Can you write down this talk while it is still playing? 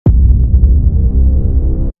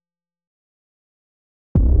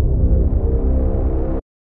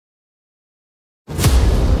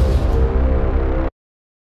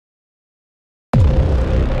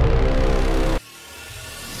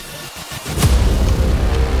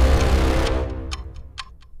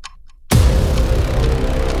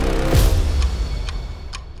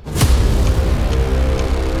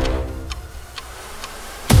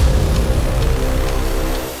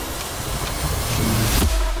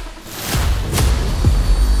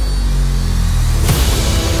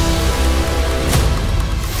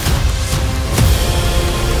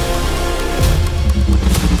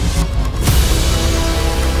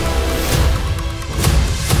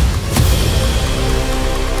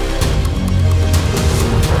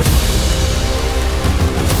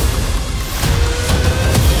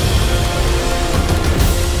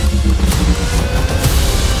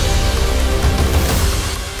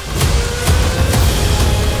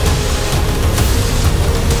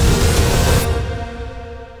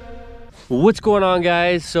What's going on,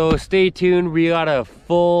 guys? So stay tuned. We got a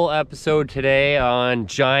full episode today on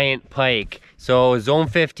giant pike. So zone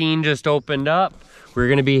 15 just opened up. We're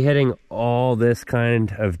gonna be hitting all this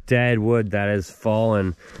kind of dead wood that has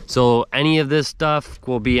fallen. So any of this stuff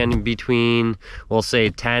will be in between, we'll say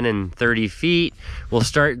 10 and 30 feet. We'll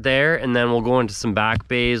start there and then we'll go into some back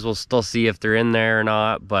bays. We'll still see if they're in there or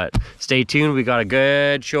not, but stay tuned. We got a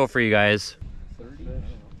good show for you guys.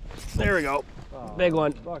 There we go. Big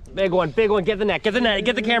one, big one, big one. Get the net, get the net,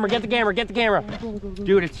 get the camera, get the camera, get the camera.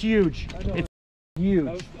 Dude, it's huge. It's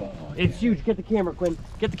huge. It's huge. Get the camera, Quinn.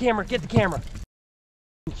 Get the camera, get the camera.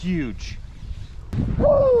 Huge.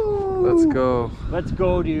 Woo! Let's go. Let's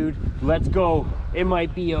go, dude. Let's go. It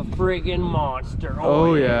might be a friggin' monster.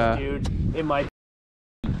 Oh yeah, dude. It might.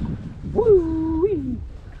 Woo!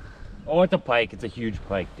 Oh, it's a pike. It's a huge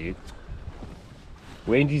pike, dude.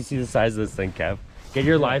 Wait until you see the size of this thing, Kev. Get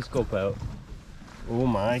your live scope out. Oh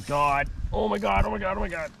my god. Oh my god. Oh my god. Oh my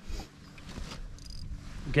god.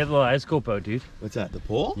 Get the live scope out, dude. What's that? The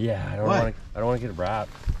pole? Yeah, I don't want to get it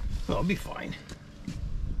wrapped. Oh, I'll be fine.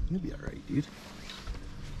 You'll be all right, dude.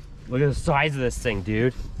 Look at the size of this thing,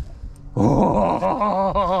 dude.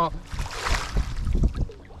 Oh,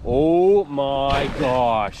 oh my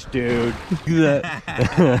gosh, dude. Look at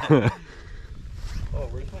that. Oh,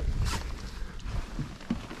 where's my...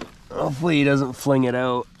 Hopefully he doesn't fling it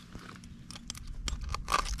out.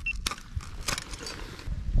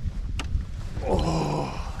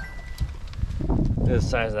 Oh, the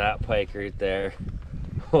size of that pike right there.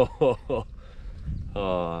 Oh.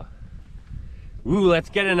 Ooh, let's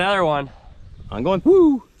get another one. I'm going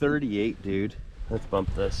woo 38, dude. Let's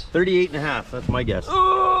bump this. 38 and a half, that's my guess.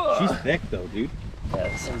 Oh. She's thick though, dude. Yeah,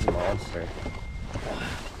 this thing's a monster.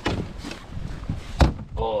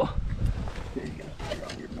 Oh. Here you go. You're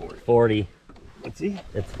on your board. 40. Let's see.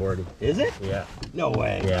 It's 40. Is it? Yeah. No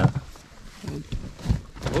way. Yeah.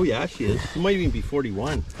 Oh yeah, she is. She might even be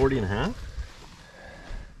 41. 40 and a half?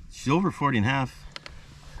 She's over 40 and a half.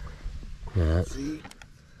 Yeah.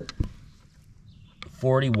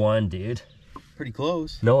 41, dude. Pretty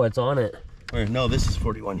close. No, it's on it. Or no, this is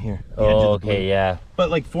 41 here. Oh, okay, yeah. But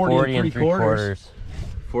like 40 and three quarters.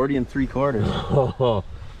 40 and 3/4. Oh,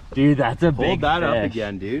 dude, that's a big Hold that up fish.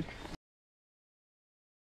 again, dude.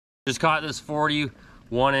 Just caught this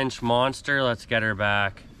 41-inch monster. Let's get her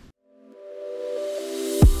back.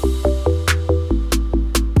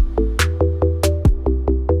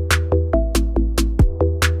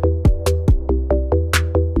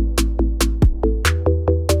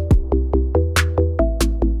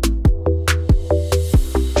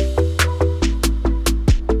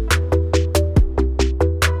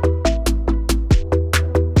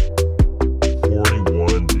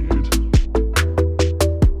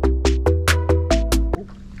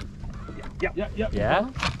 Yep. Yeah?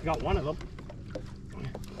 I got one of them.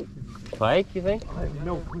 Pike, you think? I have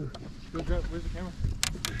no clue. Where's the camera?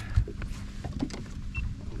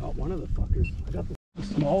 I got one of the fuckers. I got the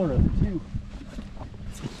smaller of the two.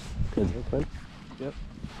 Yep.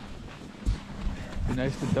 Be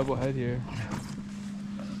nice to double head here.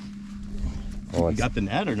 Oh, You got the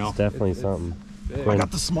net or no? it's definitely something. Big. I got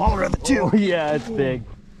the smaller of the two. Oh, yeah, it's big.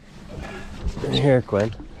 Here,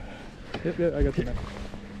 Quinn. Yep, I got the net.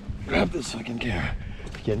 Grab this fucking camera.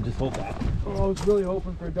 Again, just hold that. Oh, I was really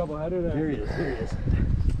hoping for a double header there. Here he is. Here he is.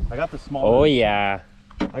 I got the smaller. Oh, yeah.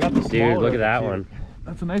 I got the smaller. Dude, look at of that the two. one.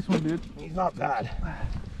 That's a nice one, dude. He's not bad.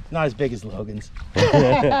 Not as big as Logan's.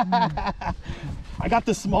 I got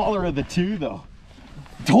the smaller of the two, though.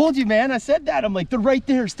 Told you, man. I said that. I'm like, they're right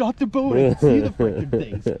there. Stop the boat. I can see the freaking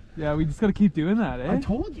things. Yeah, we just gotta keep doing that, eh? I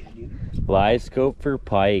told you, dude. Live scope for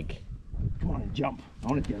pike. Come on and jump. I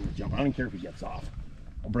want to get him to jump. I don't care if he gets off.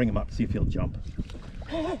 I'll bring him up, see if he'll jump.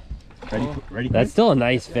 Ready? Ready? That's still a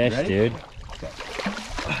nice fish, Ready? dude.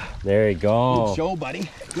 There you go. Good show, buddy.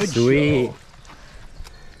 Good Sweet. show.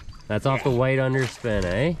 That's off the white underspin,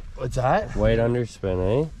 eh? What's that? White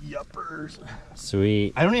underspin, eh? Yuppers.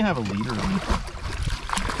 Sweet. I don't even have a leader on me.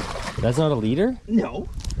 That's not a leader? No.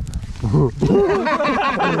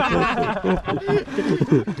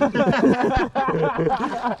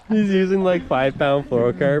 He's using like 5-pound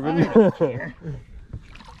fluorocarbon.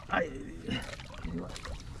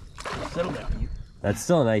 Settle down. That's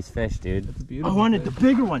still a nice fish, dude. That's a I beautiful. wanted the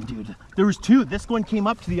bigger one, dude. There was two. This one came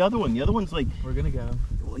up to the other one. The other one's like, We're gonna get him.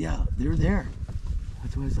 well, yeah, they're there.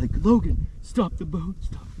 That's why I was like, Logan, stop the boat,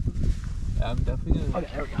 stop the boat. Yeah, I'm definitely gonna. Okay,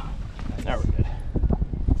 there we go. Now we're good.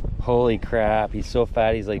 Holy crap, he's so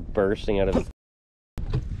fat he's like bursting out of his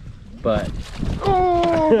But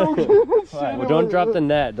Oh, well, don't drop the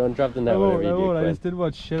net. Don't drop the net. Whatever you do. I Quinn. just did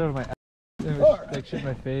about shit out of my ass. Like shit in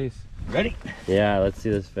my face. Ready? Yeah, let's see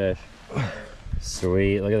this fish.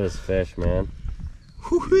 Sweet, look at this fish, man.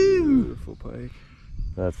 Woohoo! Beautiful pike.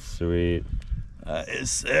 That's sweet. That is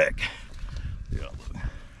sick.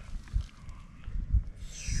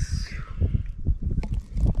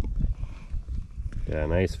 Yeah,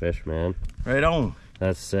 nice fish, man. Right on.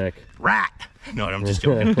 That's sick. Rat! No, I'm just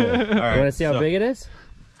joking. All right, You want to see how big it is?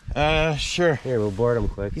 Sure. Here, we'll board him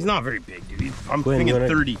quick. He's not very big, dude. I'm Quinn, thinking you wanna-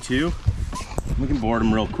 32. We can board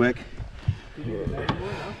him real quick.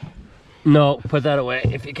 No, put that away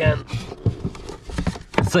if you can.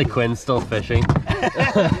 It's like Quinn's still fishing.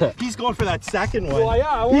 He's going for that second one. Well,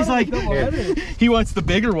 yeah, He's like, double-headed. he wants the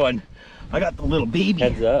bigger one. I got the little baby.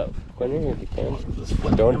 Heads up. Quinn, here if you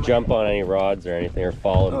can. Don't jump on any rods or anything or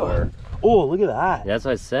fall in water. Oh, look at that. That's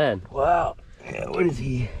what I said. Wow. Yeah, what is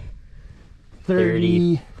he?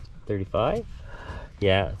 30. 35?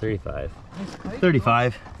 Yeah, 35.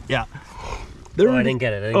 35. Yeah. Oh, I didn't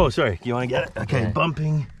get it. Oh, sorry. You want to get it? Okay, Yeah.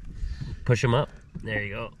 bumping. Push him up. There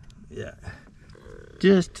you go. Yeah.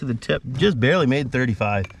 Just to the tip. Just barely made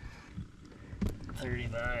 35.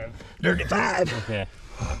 35. 35. Okay.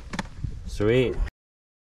 Sweet.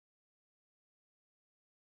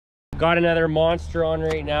 Got another monster on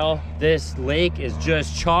right now. This lake is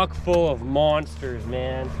just chock full of monsters,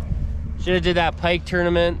 man. Should have did that pike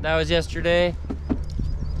tournament. That was yesterday.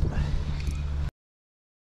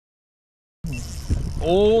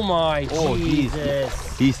 Oh my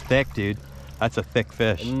Jesus. He's thick, dude. That's a thick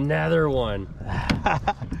fish. Another one.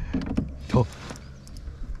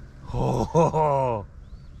 Oh,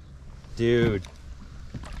 dude.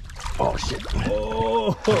 Oh, shit.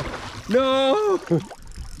 Oh, no. Look at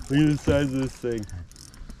the size of this thing.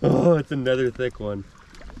 Oh, it's another thick one.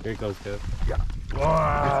 Here it comes, Kev. Yeah.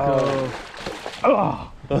 Wow.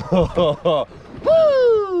 Oh.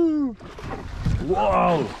 Woo!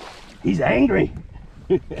 Whoa. He's angry.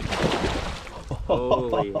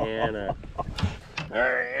 Holy Hannah. All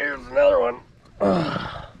right, here's another one.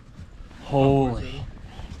 Holy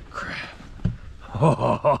crap.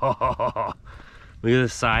 Look at the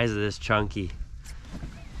size of this chunky.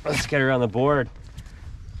 Let's get her on the board.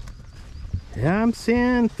 Yeah, I'm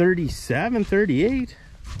saying 37, 38.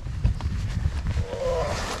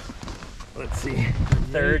 Let's see.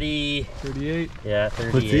 30. 38. Yeah,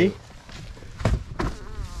 38. Let's see.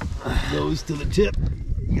 Goes to the tip.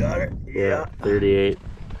 You got it. Yeah, 38.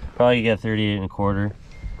 Probably get 38 and a quarter.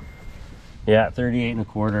 Yeah, 38 and a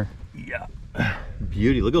quarter. Yeah.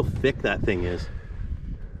 Beauty. Look how thick that thing is.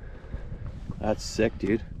 That's sick,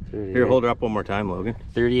 dude. 38. Here, hold her up one more time, Logan.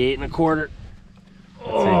 38 and a quarter.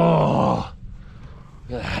 Oh,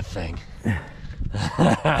 look at that thing.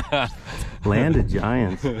 Land of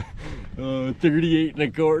giants. 38 and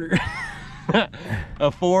a quarter.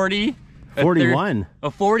 A 40. 41.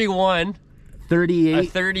 A 41. 38. A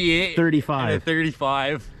 38. 35. And a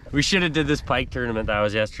 35. We should have did this pike tournament that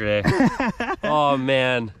was yesterday. Oh,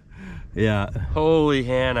 man. Yeah. Holy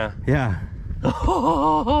Hannah. Yeah.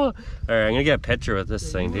 All right, I'm gonna get a picture with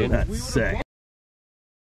this thing, dude. That's sick.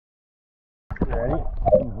 Ready?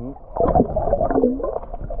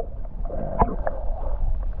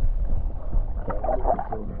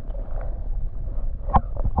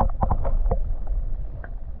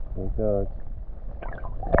 Here it goes.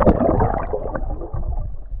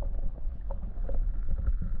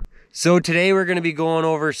 So today we're going to be going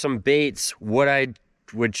over some baits, what I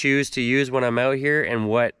would choose to use when I'm out here and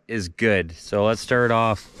what is good. So let's start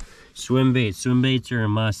off swim baits. Swim baits are a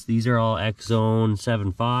must. These are all X-Zone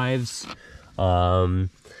 7.5s.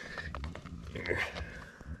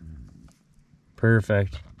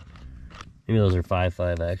 Perfect. Maybe those are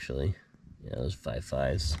 5.5 actually. Yeah, those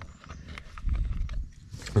 5.5s.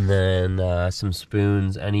 And then some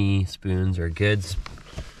spoons. Any spoons are good.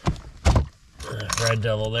 Red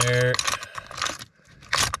Devil there.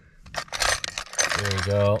 There you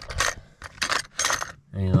go.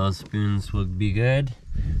 Any of those spoons would be good.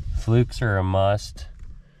 Flukes are a must.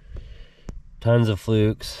 Tons of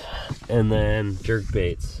flukes. And then jerk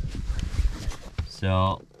baits.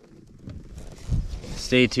 So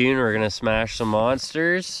stay tuned, we're gonna smash some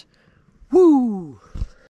monsters. Woo!